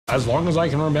As long as I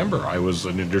can remember, I was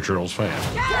a Ninja Turtles fan.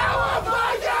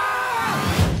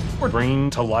 We're bringing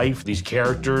to life these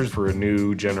characters for a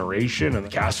new generation, and the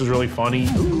cast is really funny.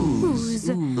 It's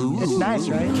nice,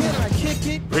 right? Can I kick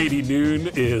it? Brady Noon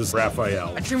is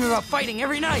Raphael. I dream about fighting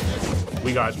every night.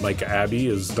 We got Micah Abbey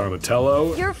as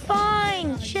Donatello. You're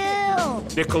fine, chill.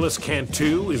 Nicolas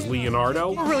Cantu is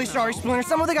Leonardo. We're really sorry, Splinter.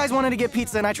 Some of the guys wanted to get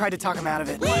pizza, and I tried to talk them out of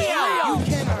it.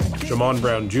 Shamon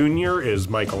Brown Jr. is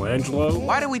Michelangelo.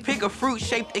 Why did we pick a fruit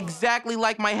shaped exactly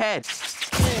like my head?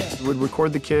 Would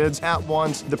record the kids at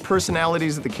once. The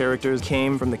personalities of the characters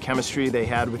came from the chemistry they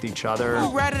had with each other.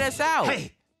 Who ratted us out?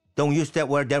 Hey, don't use that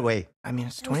word that way. I mean,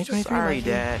 it's 2023. Sorry,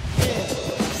 Dad.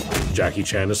 Jackie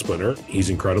Chan is Splinter. He's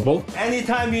incredible.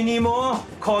 Anytime you need more,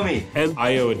 call me. And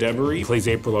Ayo Edebiri plays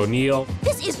April O'Neil.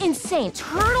 This is insane.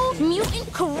 Turtle, mutant,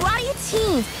 karate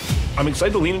teens. I'm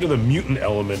excited to lean into the mutant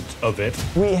element of it.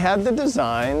 We had the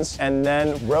designs and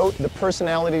then wrote the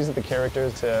personalities of the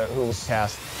characters to who was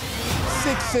cast.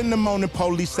 6 in the morning,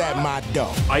 police at my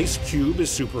door. Ice Cube is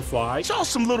Superfly. Y'all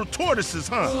some little tortoises,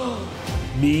 huh?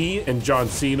 Me and John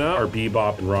Cena are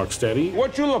Bebop and Rocksteady.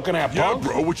 What you looking at, punk?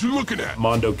 bro, what you looking at?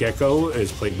 Mondo Gecko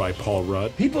is played by Paul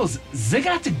Rudd. People's they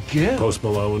got to give. Post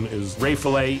Malone is Ray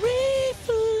Fillet.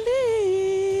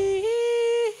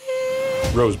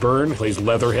 Rose Byrne plays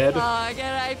Leatherhead.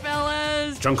 G'day,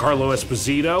 fellas. Giancarlo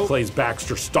Esposito plays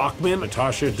Baxter Stockman.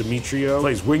 Natasia Demetriou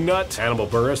plays Wingnut. Hannibal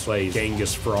Buress plays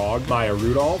Genghis Frog. Maya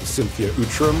Rudolph, Cynthia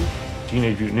Utram.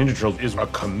 Teenage Mutant Ninja Turtles is a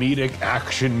comedic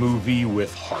action movie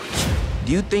with heart.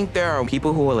 Do you think there are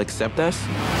people who will accept us?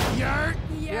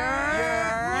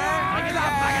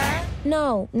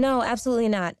 No, absolutely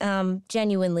not.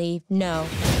 Genuinely, no.